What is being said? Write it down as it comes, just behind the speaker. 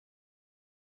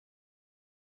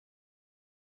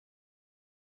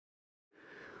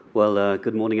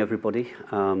Good morning, everybody.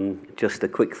 Just a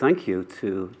quick thank you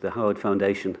to the Howard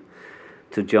Foundation,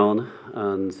 to John,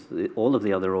 and all of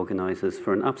the other organizers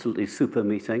for an absolutely super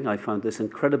meeting. I found this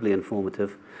incredibly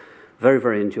informative, very,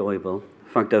 very enjoyable.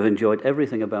 In fact, I've enjoyed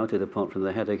everything about it apart from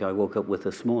the headache I woke up with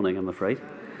this morning, I'm afraid.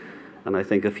 And I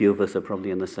think a few of us are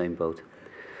probably in the same boat.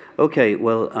 Okay,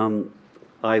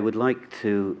 I would like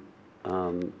to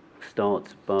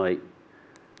start by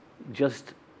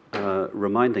just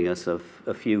reminding us of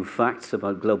a few facts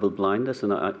about global blindness,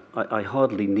 and I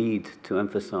hardly need to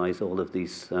emphasize all of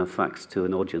these facts to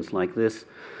an audience like this.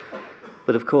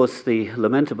 But of course, the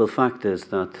lamentable fact is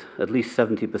that at least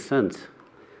 70%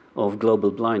 of global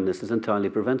blindness is entirely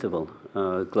preventable.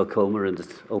 Glaucoma in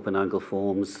its open-angle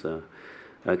forms,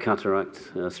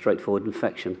 cataract, straightforward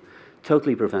infection,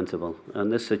 totally preventable.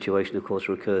 And this situation, of course,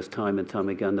 recurs time and time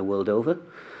again the world over.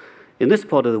 In this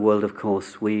part of the world, of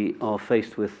course, we are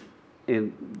faced with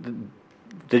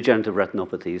degenerative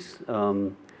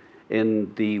retinopathies.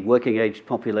 In the working-age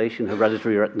population,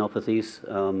 hereditary retinopathies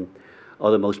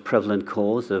are the most prevalent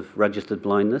cause of registered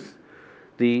blindness.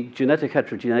 The genetic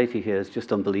heterogeneity here is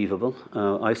just unbelievable.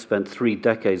 I've spent 3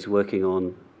 decades working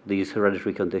on these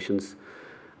hereditary conditions,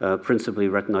 principally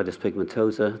retinitis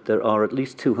pigmentosa. There are at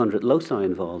least 200 loci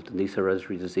involved in these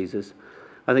hereditary diseases.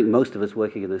 I think most of us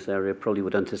working in this area probably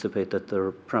would anticipate that there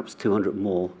are perhaps 200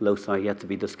 more loci yet to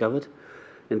be discovered.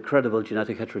 Incredible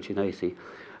genetic heterogeneity.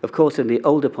 Of course, in the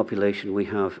older population, we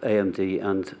have AMD,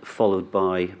 and followed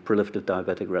by proliferative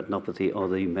diabetic retinopathy are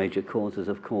the major causes,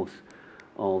 of course,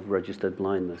 of registered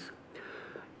blindness.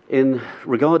 In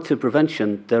regard to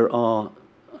prevention, there are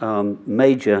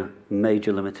major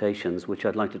limitations, which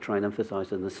I'd like to try and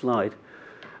emphasize in the slide.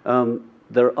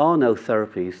 There are no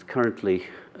therapies currently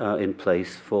in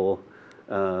place for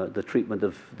the treatment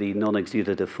of the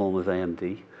non-exudative form of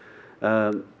AMD.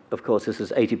 Of course, this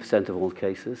is 80% of all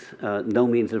cases. No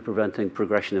means of preventing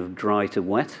progression of dry to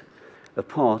wet,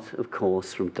 apart, of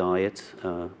course, from diet,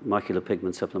 macular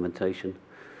pigment supplementation,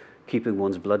 keeping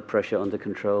one's blood pressure under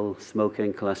control,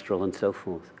 smoking, cholesterol, and so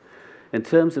forth. In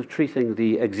terms of treating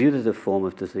the exudative form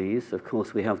of disease, of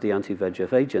course, we have the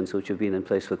anti-VEGF agents, which have been in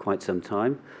place for quite some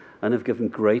time and have given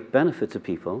great benefit to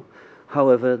people.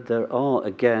 However, there are,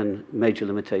 again, major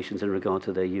limitations in regard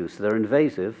to their use. They're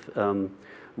invasive,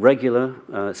 regular,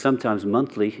 sometimes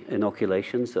monthly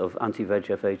inoculations of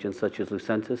anti-VEGF agents such as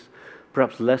Lucentis,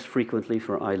 perhaps less frequently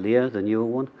for Eylea, the newer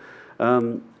one.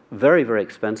 Very, very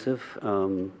expensive.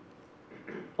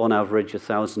 On average,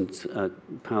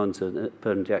 £1,000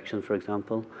 per injection, for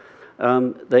example.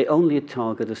 They only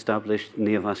target established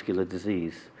neovascular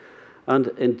disease.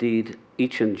 And indeed,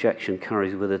 each injection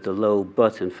carries with it a low,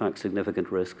 but in fact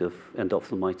significant risk of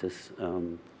endophthalmitis,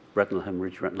 retinal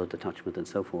hemorrhage, retinal detachment, and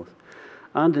so forth.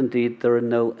 And indeed, there are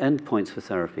no endpoints for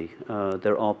therapy.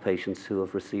 There are patients who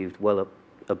have received well up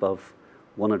above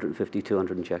 150,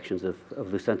 200 injections of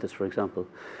Lucentis, for example.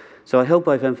 So I hope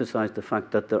I've emphasized the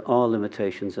fact that there are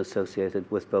limitations associated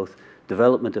with both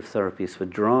development of therapies for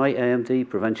dry AMD,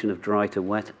 prevention of dry to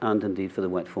wet, and indeed for the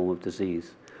wet form of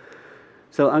disease.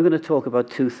 So I'm going to talk about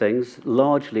 2 things,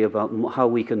 largely about how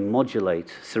we can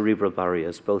modulate cerebral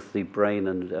barriers, both the brain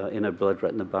and inner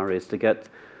blood-retina barriers, to get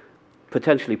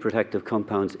potentially protective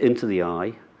compounds into the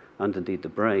eye and indeed the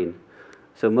brain.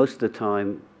 So most of the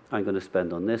time I'm going to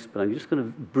spend on this, but I'm just going to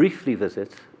briefly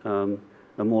visit a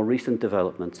more recent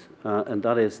development, and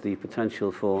that is the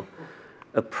potential for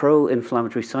a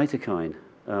pro-inflammatory cytokine,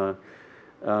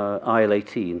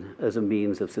 IL-18, as a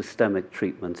means of systemic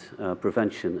treatment,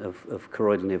 prevention of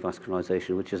choroidal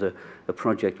neovascularization, which is a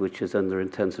project which is under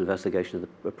intense investigation at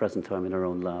the present time in our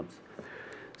own labs.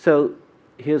 So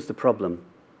here's the problem.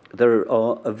 There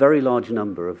are a very large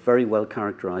number of very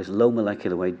well-characterized low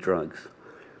molecular weight drugs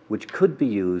which could be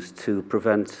used to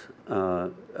prevent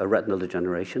a retinal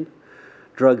degeneration,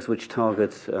 drugs which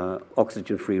target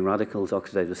oxygen-free radicals,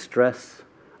 oxidative stress,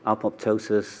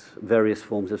 apoptosis, various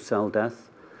forms of cell death,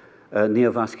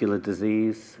 neovascular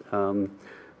disease,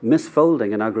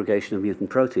 misfolding and aggregation of mutant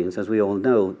proteins. As we all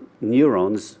know,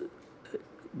 neurons,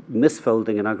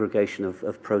 misfolding and aggregation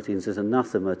of proteins is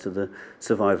anathema to the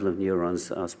survival of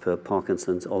neurons as per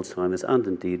Parkinson's, Alzheimer's, and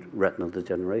indeed retinal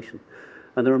degeneration.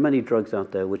 And there are many drugs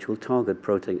out there which will target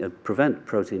protein, prevent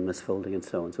protein misfolding and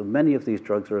so on. So many of these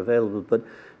drugs are available, but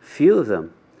few of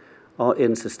them are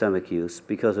in systemic use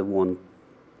because of one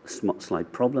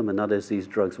slight problem, and that is these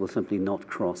drugs will simply not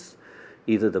cross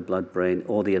either the blood-brain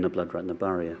or the inner blood-retina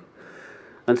barrier.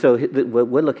 And so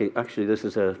we're looking, actually this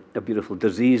is a beautiful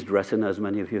diseased retina, as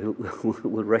many of you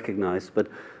will recognize, but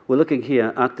we're looking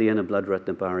here at the inner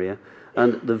blood-retina barrier,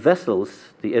 and the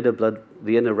vessels, the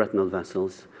inner retinal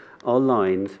vessels, are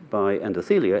lined by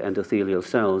endothelial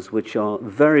cells, which are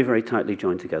very, very tightly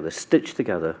joined together, stitched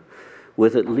together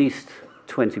with at least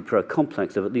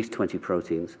complex of at least 20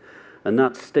 proteins. And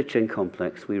that stitching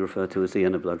complex we refer to as the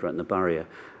inner blood-retinal barrier.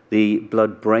 The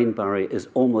blood-brain barrier is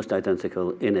almost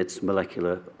identical in its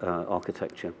molecular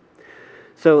architecture.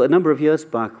 So a number of years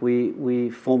back, we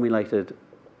formulated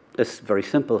this very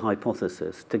simple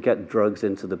hypothesis to get drugs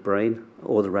into the brain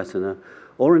or the retina,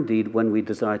 or indeed, when we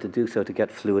desire to do so, to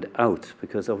get fluid out,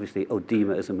 because obviously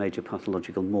edema is a major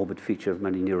pathological morbid feature of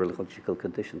many neurological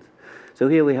conditions. So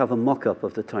here we have a mock-up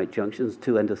of the tight junctions,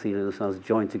 two endothelial cells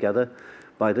joined together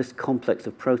by this complex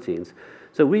of proteins.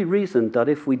 So we reasoned that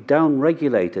if we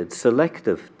downregulated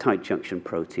selective tight junction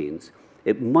proteins,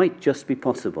 it might just be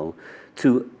possible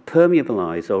to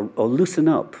permeabilize or loosen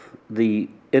up the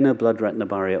inner blood-retinal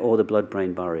barrier or the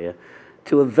blood-brain barrier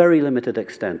to a very limited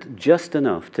extent, just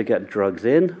enough to get drugs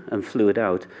in and fluid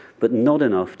out, but not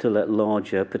enough to let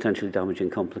larger, potentially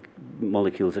damaging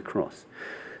molecules across.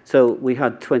 So we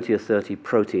had 20 or 30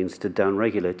 proteins to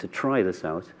downregulate to try this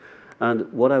out.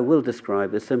 And what I will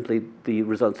describe is simply the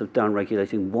results of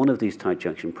downregulating one of these tight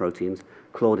junction proteins,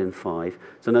 Claudin-5.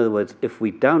 So in other words, if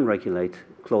we downregulate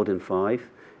Claudin-5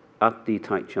 at the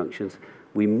tight junctions,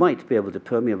 we might be able to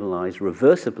permeabilize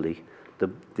reversibly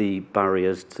the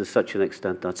barriers to such an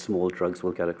extent that small drugs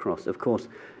will get across. Of course,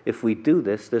 if we do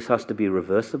this, this has to be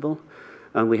reversible,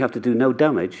 and we have to do no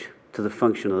damage to the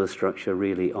function or the structure,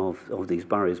 really, of these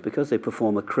barriers, because they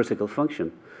perform a critical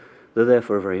function. They're there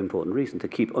for a very important reason, to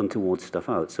keep untoward stuff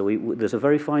out. So there's a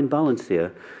very fine balance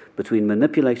here between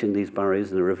manipulating these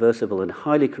barriers in a reversible and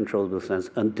highly controllable sense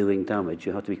and doing damage.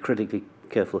 You have to be critically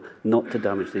careful not to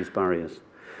damage these barriers.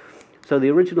 So the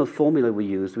original formula we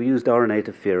used RNA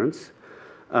interference,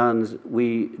 and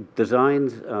we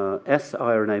designed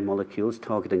siRNA molecules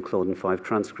targeting Claudin-5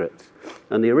 transcripts.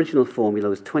 And the original formula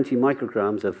was 20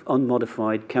 micrograms of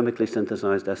unmodified, chemically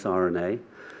synthesized siRNA,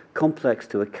 complex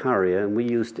to a carrier, and we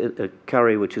used a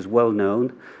carrier which is well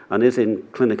known and is in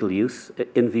clinical use,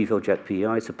 in vivo jet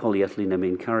PEI. It's a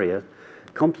polyethylenimine carrier,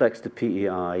 complex to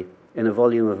PEI in a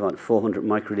volume of about 400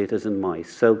 microliters in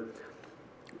mice. So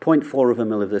 0.4 of a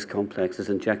ml of this complex is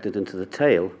injected into the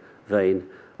tail vein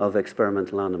of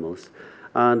experimental animals.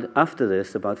 And after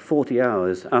this, about 40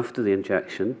 hours after the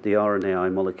injection, the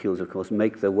RNAi molecules, of course,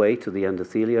 make their way to the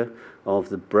endothelia of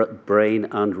the brain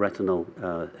and retinal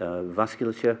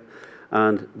vasculature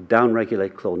and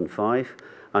downregulate Claudin-5.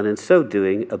 And in so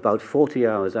doing, about 40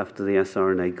 hours after the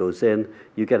siRNA goes in,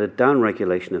 you get a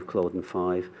downregulation of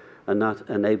Claudin-5, and that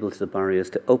enables the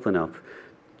barriers to open up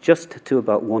just to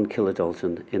about 1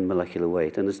 kilodalton in molecular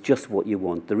weight, and it's just what you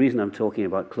want. The reason I'm talking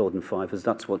about Claudin-5 is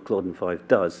that's what Claudin-5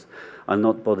 does. I'll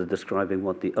not bother describing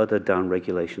what the other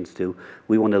downregulations do.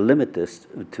 We want to limit this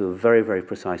to a very, very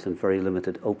precise and very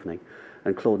limited opening,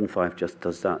 and Claudin-5 just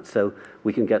does that. So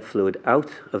we can get fluid out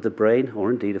of the brain,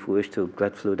 or indeed, if we wish to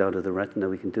get fluid out of the retina,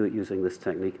 we can do it using this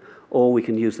technique, or we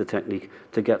can use the technique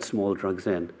to get small drugs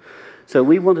in. So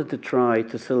we wanted to try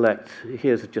to select,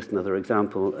 here's just another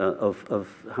example of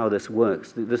how this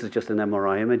works. This is just an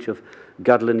MRI image of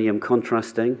gadolinium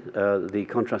contrasting. The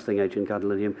contrasting agent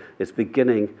gadolinium is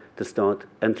beginning to start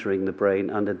entering the brain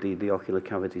and indeed the ocular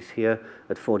cavities here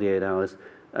at 48 hours,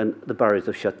 and the barriers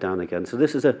have shut down again. So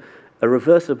this is a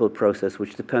reversible process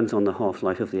which depends on the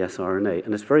half-life of the siRNA,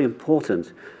 and it's very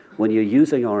important when you're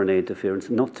using RNA interference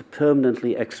not to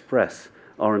permanently express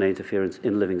RNA interference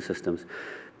in living systems,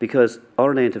 because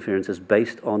RNA interference is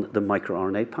based on the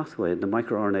microRNA pathway. The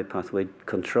microRNA pathway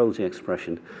controls the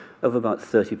expression of about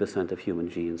 30% of human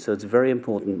genes. So it's very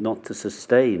important not to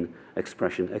sustain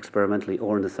expression experimentally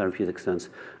or in the therapeutic sense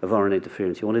of RNA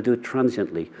interference. You want to do it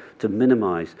transiently to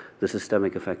minimize the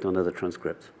systemic effect on other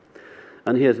transcripts.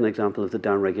 And here's an example of the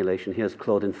downregulation. Here's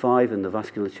Claudin-5 in the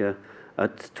vasculature.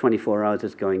 At 24 hours,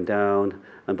 it's going down,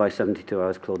 and by 72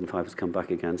 hours, Claudin-5 has come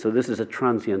back again. So this is a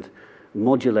transient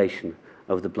modulation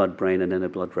of the blood-brain and inner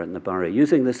blood-retina barrier.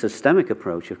 Using this systemic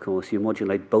approach, of course, you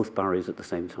modulate both barriers at the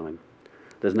same time.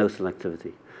 There's no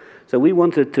selectivity. So we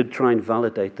wanted to try and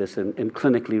validate this in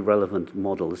clinically relevant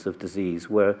models of disease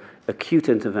where acute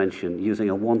intervention using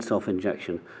a once-off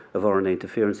injection of RNA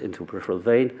interference into a peripheral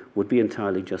vein would be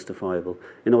entirely justifiable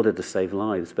in order to save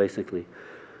lives, basically.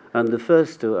 And the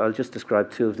first, I'll just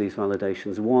describe two of these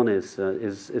validations. One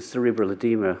is cerebral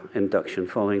edema induction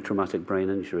following traumatic brain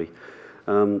injury.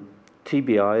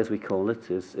 TBI, as we call it,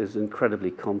 is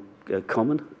incredibly common.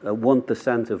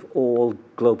 1% of all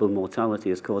global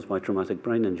mortality is caused by traumatic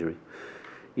brain injury,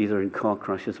 either in car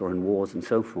crashes or in wars and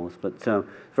so forth. But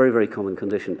very, very common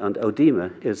condition. And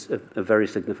edema is a very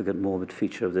significant morbid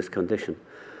feature of this condition.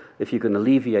 if you can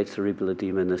alleviate cerebral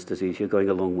edema in this disease, you're going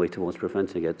a long way towards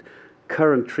preventing it.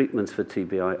 Current treatments for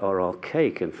TBI are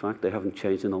archaic, in fact. They haven't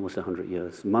changed in almost 100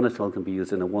 years. Mannitol can be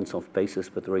used in a once-off basis,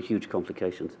 but there are huge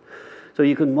complications. So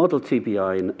you can model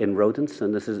TBI in rodents,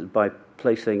 and this is by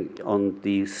placing on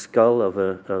the skull of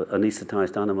an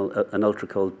anesthetized animal an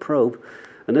ultra-cold probe,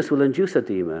 and this will induce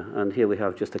edema. And here we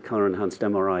have just a color-enhanced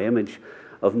MRI image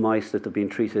of mice that have been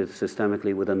treated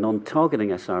systemically with a non-targeting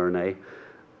siRNA,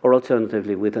 or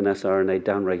alternatively with an siRNA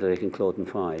downregulating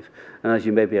Claudin-5. And as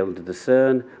you may be able to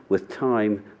discern, with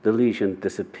time, the lesion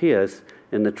disappears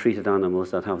in the treated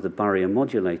animals that have the barrier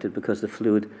modulated because the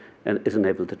fluid isn't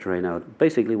able to drain out.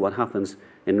 Basically, what happens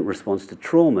in response to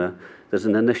trauma, there's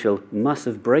an initial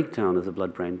massive breakdown of the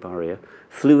blood-brain barrier.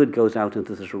 Fluid goes out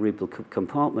into the cerebral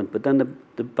compartment, but then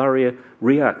the barrier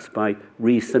reacts by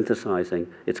resynthesizing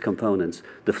its components.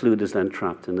 The fluid is then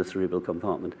trapped in the cerebral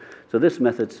compartment. So this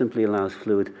method simply allows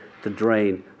fluid to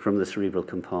drain from the cerebral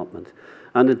compartment.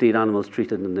 And indeed, animals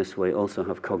treated in this way also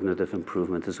have cognitive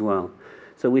improvement as well.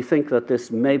 So we think that this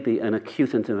may be an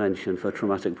acute intervention for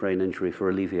traumatic brain injury for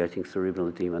alleviating cerebral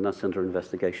edema, and that's under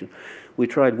investigation. We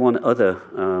tried one other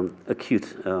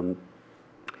acute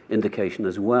indication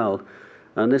as well,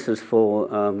 and this is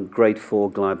for grade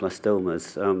 4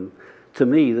 glioblastomas. To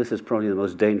me, this is probably the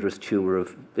most dangerous tumor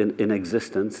in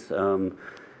existence.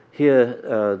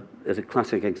 Here is a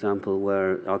classic example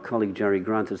where our colleague Jerry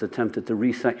Grant has attempted to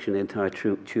resection the entire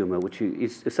tumor, which he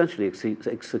essentially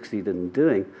succeeded in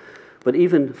doing. But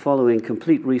even following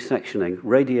complete resectioning,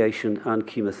 radiation and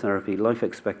chemotherapy, life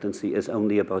expectancy is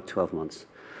only about 12 months.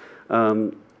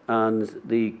 And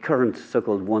the current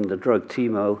so-called wonder drug,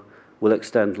 chemo, will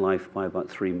extend life by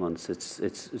about 3 months. It's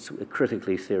a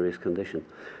critically serious condition.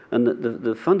 And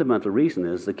the fundamental reason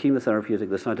is the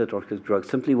chemotherapeutic, the cytotoxic drug,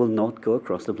 simply will not go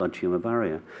across the blood-tumor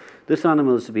barrier. This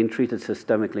animal has been treated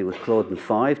systemically with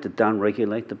Claudin-5 to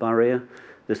downregulate the barrier.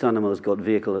 This animal has got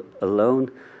vehicle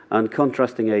alone. And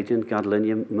contrasting agent,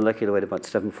 gadolinium, molecular weight about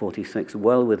 746,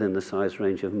 well within the size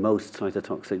range of most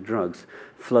cytotoxic drugs,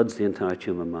 floods the entire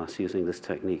tumor mass using this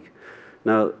technique.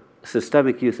 Now,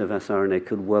 systemic use of siRNA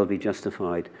could well be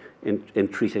justified in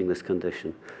treating this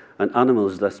condition. And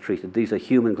animals thus treated, these are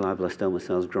human glioblastoma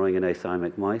cells growing in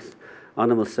athymic mice.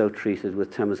 Animals so treated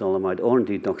with temozolomide or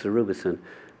indeed doxorubicin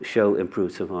show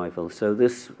improved survival. So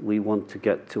this we want to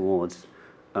get towards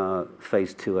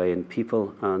phase 2A in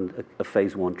people, and a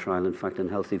phase 1 trial, in fact, in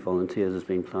healthy volunteers is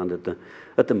being planned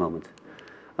at the moment.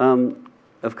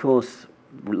 Of course,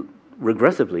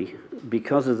 regrettably,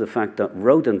 because of the fact that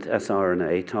rodent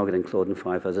siRNA targeting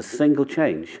Claudin-5 has a single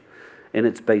change in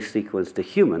its base sequence to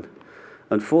human,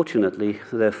 unfortunately,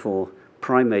 therefore,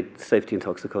 primate safety and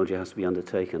toxicology has to be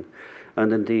undertaken.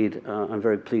 And indeed, I'm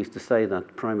very pleased to say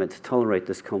that primates tolerate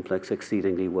this complex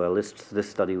exceedingly well. This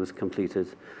study was completed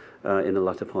in the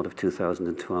latter part of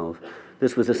 2012.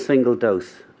 This was a single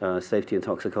dose safety and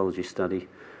toxicology study.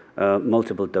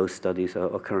 Multiple dose studies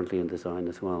are currently in design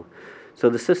as well. So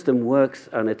the system works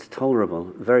and it's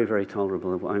tolerable, very, very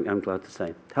tolerable, I'm glad to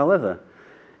say. However,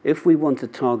 if we want to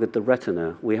target the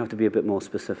retina, we have to be a bit more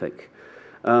specific.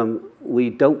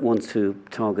 We don't want to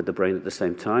target the brain at the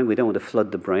same time. We don't want to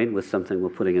flood the brain with something we're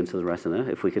putting into the retina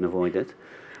if we can avoid it.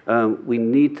 We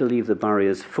need to leave the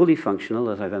barriers fully functional,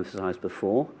 as I've emphasized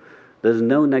before. There's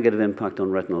no negative impact on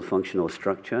retinal function or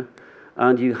structure,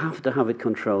 and you have to have it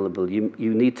controllable. You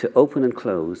need to open and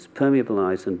close,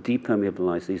 permeabilize and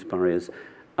depermeabilize these barriers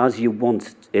as you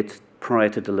want it prior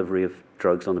to delivery of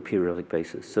drugs on a periodic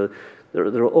basis. So there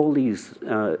are all these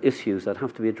issues that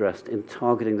have to be addressed in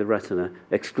targeting the retina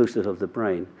exclusive of the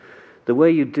brain. The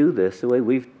way you do this, the way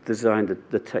we've designed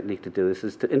the technique to do this,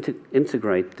 is to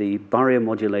integrate the barrier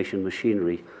modulation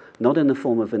machinery not in the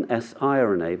form of an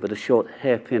siRNA, but a short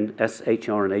hairpin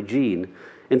shRNA gene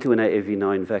into an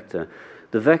AAV9 vector.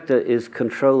 The vector is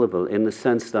controllable in the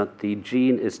sense that the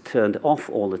gene is turned off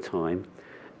all the time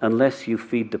unless you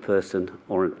feed the person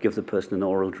or give the person an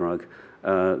oral drug,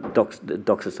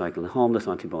 doxycycline, a harmless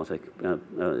antibiotic.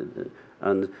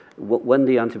 And when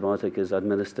the antibiotic is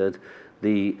administered,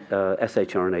 the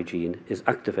shRNA gene is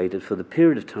activated for the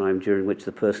period of time during which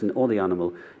the person or the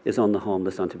animal is on the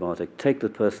harmless antibiotic. Take the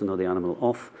person or the animal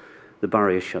off, the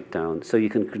barrier is shut down. So you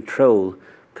can control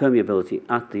permeability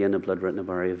at the inner blood-retinal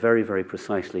barrier very, very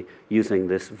precisely using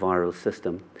this viral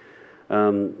system,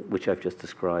 which I've just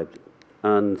described.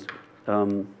 And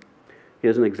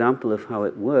here's an example of how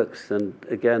it works. And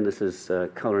again, this is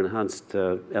color-enhanced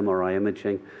MRI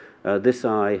imaging. This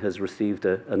eye has received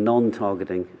a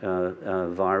non-targeting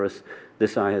virus.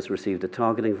 This eye has received a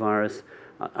targeting virus.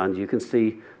 And you can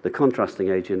see the contrasting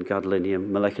agent, gadolinium,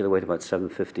 molecular weight about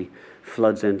 750,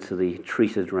 floods into the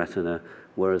treated retina,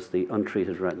 whereas the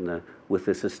untreated retina with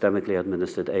the systemically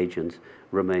administered agent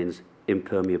remains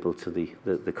impermeable to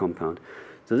the compound.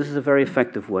 So this is a very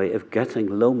effective way of getting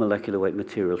low molecular weight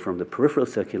material from the peripheral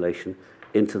circulation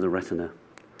into the retina,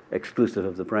 exclusive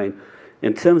of the brain.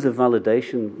 In terms of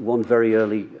validation, one very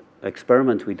early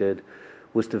experiment we did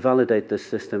was to validate this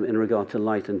system in regard to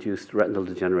light-induced retinal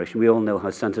degeneration. We all know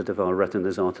how sensitive our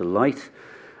retinas are to light.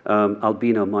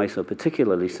 Albino mice are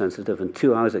particularly sensitive, and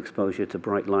 2 hours exposure to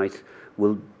bright light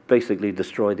will basically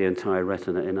destroy the entire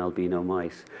retina in albino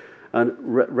mice. And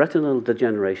retinal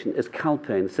degeneration is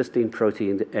calpain, cysteine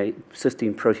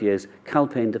protease,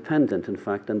 calpain dependent, in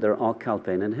fact, and there are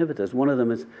calpain inhibitors. One of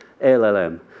them is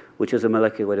ALLM, which is a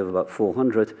molecular weight of about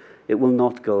 400. It will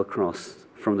not go across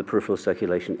from the peripheral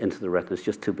circulation into the retina. It's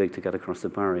just too big to get across the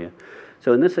barrier.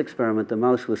 So in this experiment, the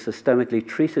mouse was systemically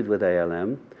treated with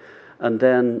ALM, and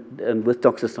with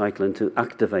doxycycline to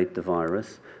activate the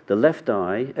virus. The left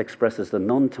eye expresses the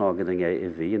non-targeting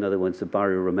AAV. In other words, the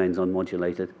barrier remains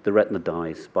unmodulated. The retina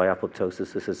dies by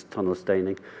apoptosis. This is tunnel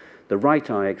staining. The right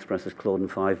eye expresses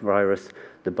Claudin-5 virus.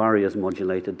 The barrier is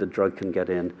modulated. The drug can get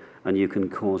in, and you can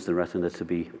cause the retina to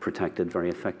be protected very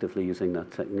effectively using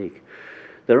that technique.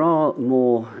 There are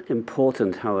more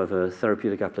important, however,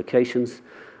 therapeutic applications.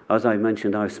 As I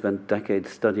mentioned, I've spent decades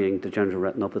studying degenerative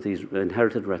retinopathies,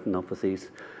 inherited retinopathies,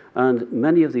 and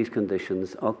many of these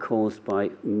conditions are caused by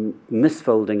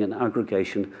misfolding and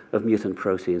aggregation of mutant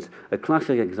proteins. A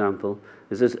classic example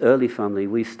is this early family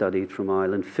we studied from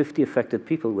Ireland, 50 affected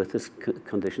people with this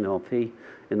condition, RP,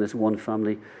 in this one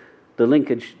family. The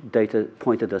linkage data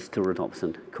pointed us to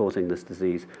rhodopsin causing this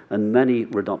disease, and many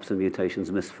rhodopsin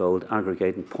mutations misfold,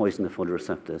 aggregate, and poison the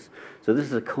photoreceptors. So this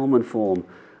is a common form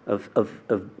of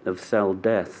cell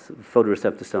death,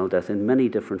 photoreceptor cell death, in many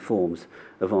different forms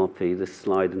of RP. This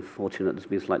slide, unfortunately, has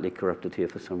been slightly corrupted here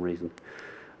for some reason.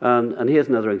 And here's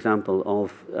another example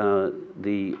of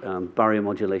the barrier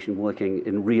modulation working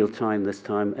in real time, this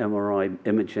time MRI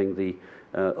imaging the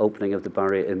opening of the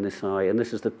barrier in this eye. And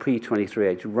this is the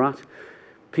P23H rat.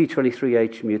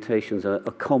 P23H mutations are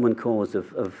a common cause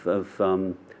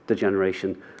of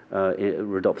degeneration,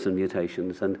 rhodopsin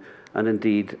mutations. And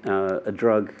indeed, a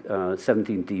drug,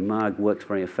 17D MAG, works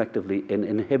very effectively in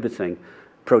inhibiting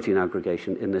protein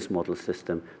aggregation in this model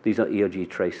system. These are EOG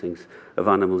tracings of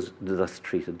animals thus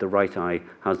treated. The right eye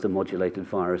has the modulated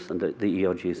virus, and the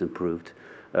EOG is improved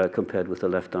compared with the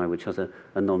left eye, which has a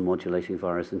non-modulating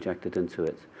virus injected into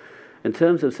it. In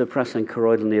terms of suppressing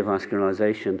choroidal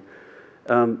neovascularization,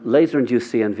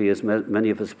 laser-induced CNV, as many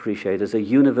of us appreciate, is a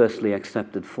universally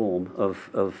accepted form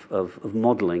of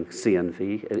modeling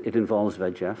CNV. It involves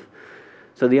VEGF.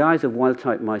 So the eyes of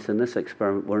wild-type mice in this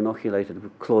experiment were inoculated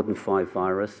with Claudin-5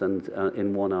 virus and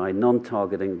in one eye,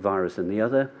 non-targeting virus in the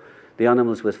other. The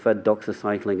animals were fed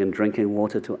doxycycline and drinking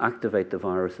water to activate the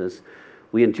viruses.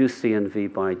 We induced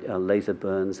CNV by laser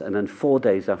burns, and then 4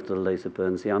 days after the laser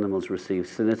burns, the animals received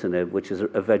sunitinib, which is a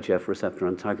VEGF receptor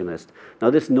antagonist. Now,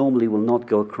 this normally will not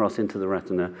go across into the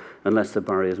retina unless the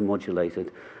barrier is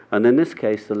modulated. And in this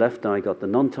case, the left eye got the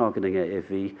non-targeting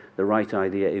AAV, the right eye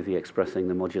the AAV expressing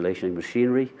the modulation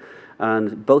machinery,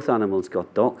 and both animals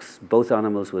got dox. Both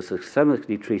animals were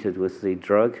systemically treated with the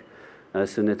drug,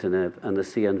 sunitinib, and the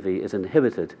CNV is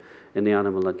inhibited in the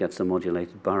animal that gets the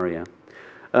modulated barrier.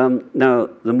 Now,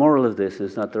 the moral of this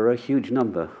is that there are a huge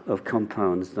number of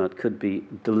compounds that could be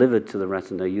delivered to the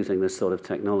retina using this sort of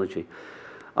technology.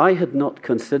 I had not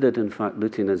considered, in fact,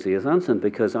 lutein and zeaxanthin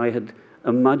because I had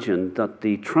imagined that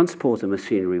the transporter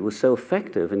machinery was so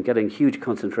effective in getting huge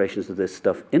concentrations of this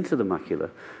stuff into the macula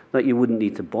that you wouldn't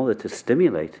need to bother to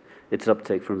stimulate its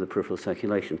uptake from the peripheral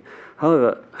circulation.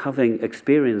 However, having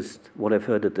experienced what I've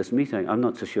heard at this meeting, I'm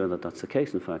not so sure that that's the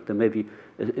case, in fact. There may be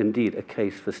indeed a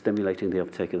case for stimulating the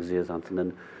uptake of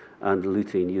zeaxanthin and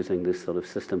lutein using this sort of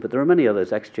system. But there are many others.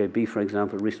 XJB, for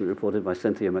example, recently reported by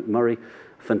Cynthia McMurray,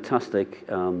 fantastic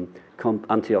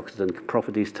antioxidant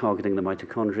properties targeting the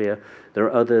mitochondria. There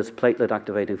are others, platelet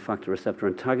activating factor receptor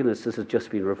antagonists. This has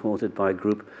just been reported by a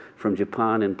group from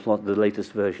Japan in the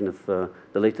latest version of the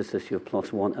latest issue of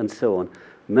PLOS ONE, and so on.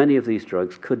 Many of these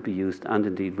drugs could be used, and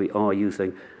indeed we are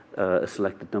using a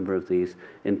selected number of these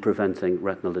in preventing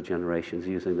retinal degenerations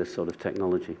using this sort of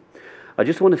technology. I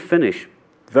just want to finish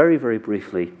very, very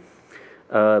briefly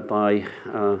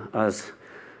as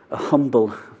a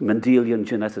humble Mendelian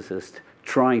geneticist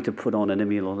trying to put on an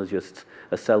immunologist,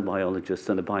 a cell biologist,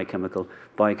 and a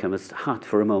biochemist hat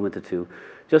for a moment or two,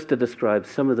 just to describe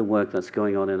some of the work that's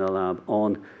going on in our lab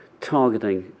on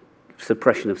targeting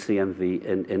suppression of CMV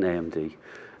in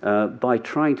AMD. By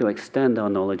trying to extend our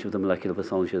knowledge of the molecular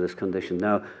pathology of this condition.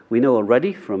 Now, we know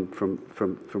already from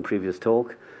previous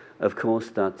talk of course,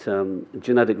 that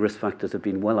genetic risk factors have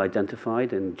been well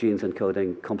identified in genes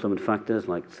encoding complement factors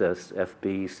like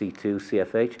FB, C2,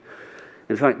 CFH.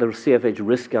 In fact, the CFH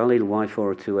risk allele,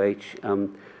 Y402H,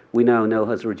 we now know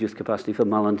has a reduced capacity for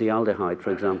malondialdehyde,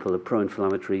 for example, a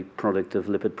pro-inflammatory product of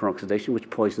lipid peroxidation, which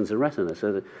poisons the retina.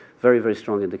 So the very, very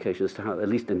strong indication as to how, at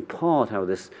least in part, how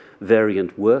this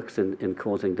variant works in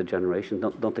causing degeneration,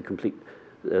 not the complete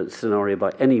scenario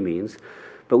by any means.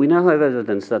 But we now have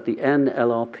evidence that the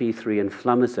NLRP3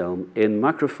 inflammasome in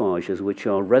macrophages, which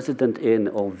are resident in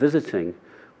or visiting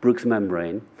Bruch's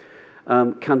membrane,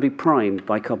 can be primed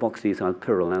by carboxyethyl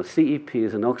pyrrole. Now, CEP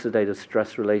is an oxidative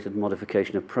stress-related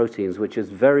modification of proteins, which is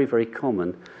very, very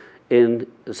common in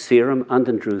serum and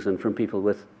in drusen from people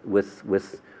with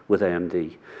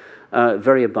AMD.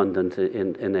 Very abundant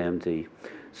in AMD.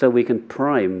 So we can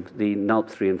prime the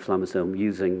NALP3 inflammasome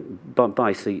using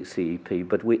by CEP,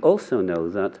 but we also know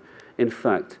that, in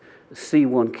fact,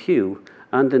 C1q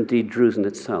and indeed drusen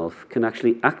itself can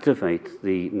actually activate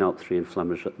the NALP3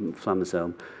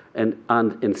 inflammasome, and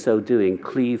in so doing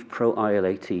cleave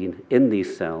pro-IL-18 in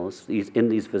these cells, in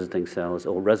these visiting cells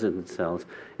or resident cells,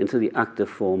 into the active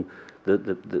form,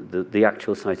 the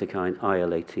actual cytokine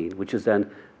IL-18, which is then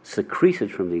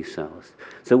secreted from these cells.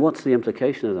 So what's the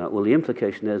implication of that? Well, the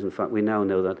implication is, in fact, we now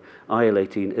know that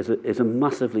IL-18 is a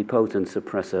massively potent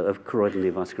suppressor of choroidal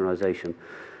neovascularization.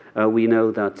 We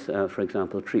know that, for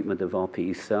example, treatment of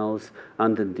RPE cells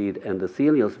and indeed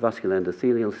endothelial, vascular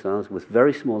endothelial cells with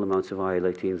very small amounts of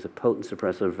IL-18 is a potent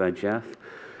suppressor of VEGF.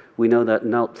 We know that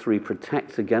NALP3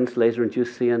 protects against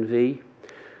laser-induced CNV.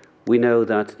 We know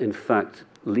that, in fact,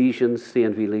 lesions,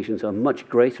 CNV lesions, are much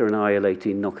greater in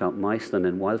IL-18 knockout mice than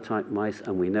in wild-type mice,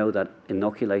 and we know that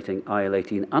inoculating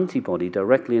IL-18 antibody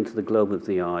directly into the globe of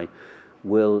the eye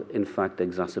will, in fact,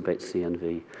 exacerbate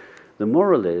CNV. The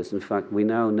moral is, in fact, we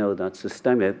now know that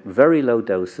systemic, very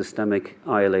low-dose systemic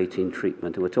IL-18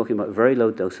 treatment, and we're talking about very low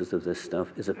doses of this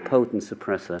stuff, is a potent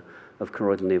suppressor of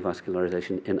choroidal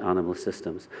neovascularization in animal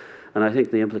systems. And I think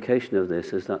the implication of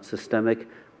this is that systemic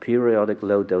periodic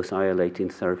low-dose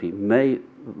IL-18 therapy may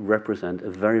represent a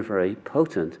very, very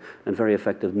potent and very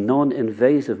effective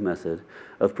non-invasive method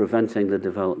of preventing the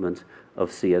development of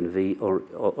CNV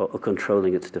or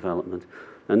controlling its development.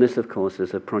 And this, of course,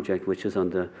 is a project which is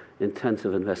under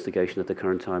intensive investigation at the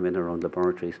current time in our own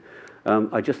laboratories.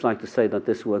 I'd just like to say that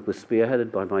this work was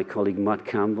spearheaded by my colleague Matt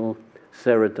Campbell,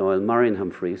 Sarah Doyle, Marion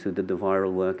Humphries, who did the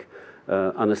viral work,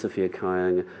 Anna Sophia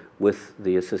Kayang, with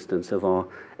the assistance of our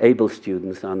able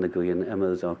students, Anne Nguyen, Emma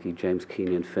Ozaki, James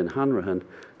Keeney, and Finn Hanrahan.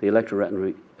 The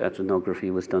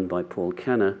electroretinography was done by Paul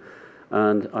Kenner.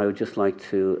 And I would just like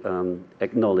to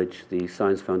acknowledge the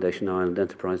Science Foundation Ireland,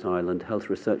 Enterprise Ireland, Health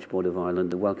Research Board of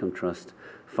Ireland, the Wellcome Trust,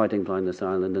 Fighting Blindness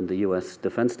Ireland, and the US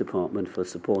Defense Department for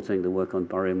supporting the work on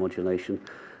barrier modulation.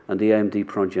 And the AMD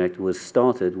project was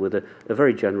started with a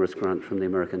very generous grant from the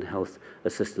American Health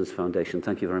Assistance Foundation.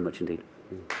 Thank you very much indeed.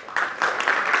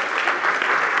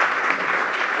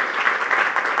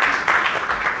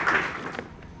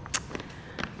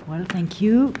 Well, thank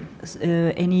you.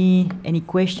 Any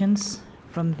questions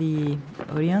from the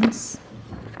audience?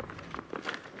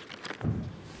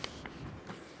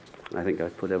 I think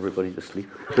I've put everybody to sleep.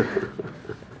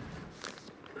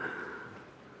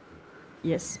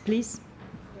 Yes, please.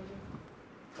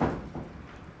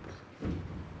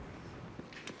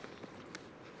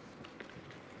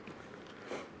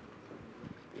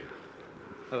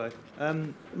 Hello.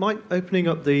 Might opening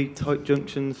up the tight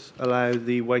junctions allow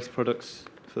the waste products,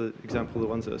 for example, the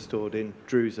ones that are stored in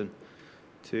drusen,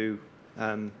 to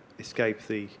escape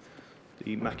the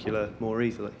macula more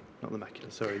easily? Not the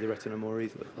macula, sorry, the retina more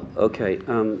easily. Okay,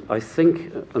 I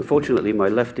think, unfortunately, my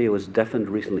left ear was deafened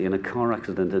recently in a car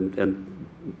accident, and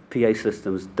PA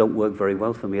systems don't work very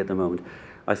well for me at the moment.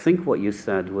 I think what you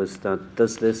said was that,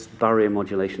 does this barrier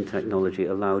modulation technology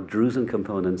allow drusen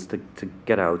components to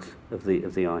get out of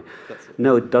the eye?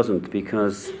 No, it doesn't,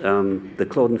 because the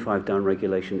Claudin-5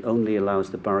 downregulation only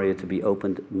allows the barrier to be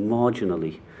opened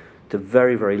marginally to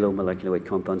very, very low molecular weight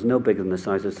compounds, no bigger than the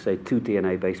size of, say, 2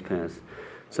 DNA base pairs.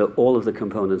 So all of the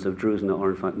components of drusen are,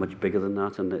 in fact, much bigger than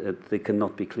that, and they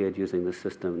cannot be cleared using this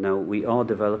system. Now, we are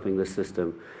developing this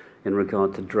system in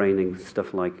regard to draining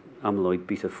stuff like amyloid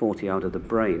beta 40 out of the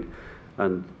brain.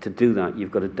 And to do that,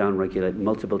 you've got to downregulate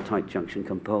multiple tight junction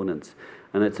components.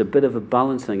 And it's a bit of a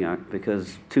balancing act,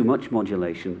 because too much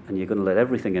modulation, and you're going to let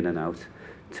everything in and out,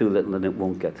 too little and it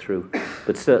won't get through.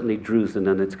 But certainly drusen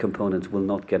and its components will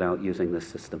not get out using this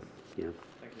system. Yeah.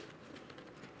 Thank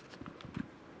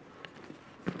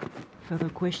you. Further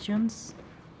questions?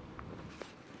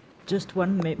 Just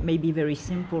one, maybe very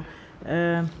simple.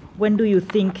 When do you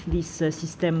think this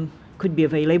system could be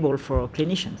available for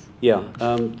clinicians. Yeah,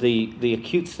 the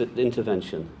acute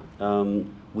intervention,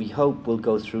 we hope will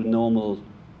go through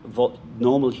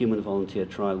normal human volunteer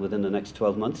trial within the next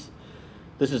 12 months.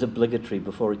 This is obligatory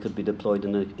before it could be deployed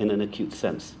in an acute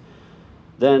sense.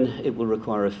 Then it will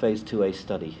require a phase 2A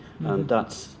study, and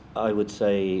that's, I would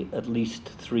say, at least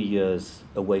 3 years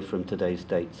away from today's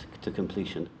date to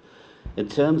completion. In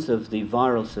terms of the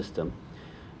viral system,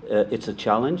 it's a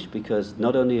challenge because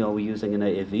not only are we using an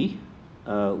AAV,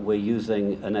 we're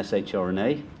using an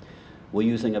shRNA, we're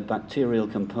using a bacterial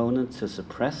component to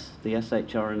suppress the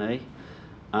shRNA,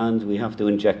 and we have to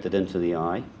inject it into the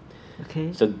eye.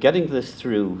 Okay. So getting this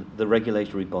through the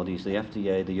regulatory bodies, the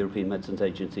FDA, the European Medicines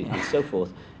Agency, and so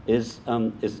forth, is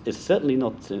certainly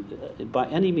not by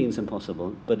any means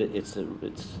impossible, but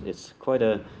it's quite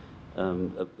a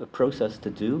process to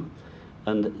do,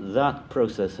 and that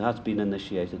process has been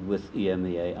initiated with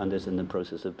EMEA and is in the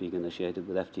process of being initiated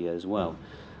with FDA as well.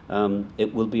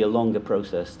 It will be a longer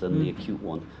process than the acute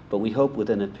one, but we hope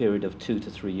within a period of 2 to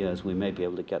 3 years we may be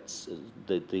able to get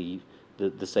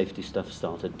the safety stuff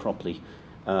started properly.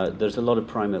 There's a lot of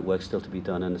primate work still to be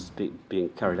done, and it's being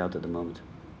carried out at the moment.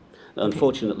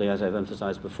 Unfortunately, as I've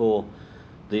emphasized before,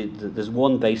 there's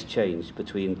one base change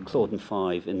between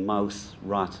Claudin-5 in mouse,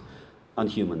 rat, and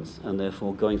humans, and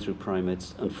therefore going through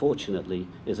primates, unfortunately,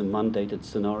 is a mandated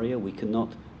scenario. We cannot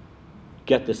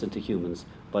get this into humans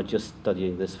by just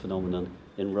studying this phenomenon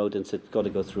in rodents. It's got to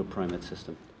go through a primate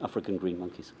system, African green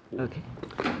monkeys. Okay.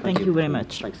 Thank you very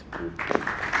much. Thanks.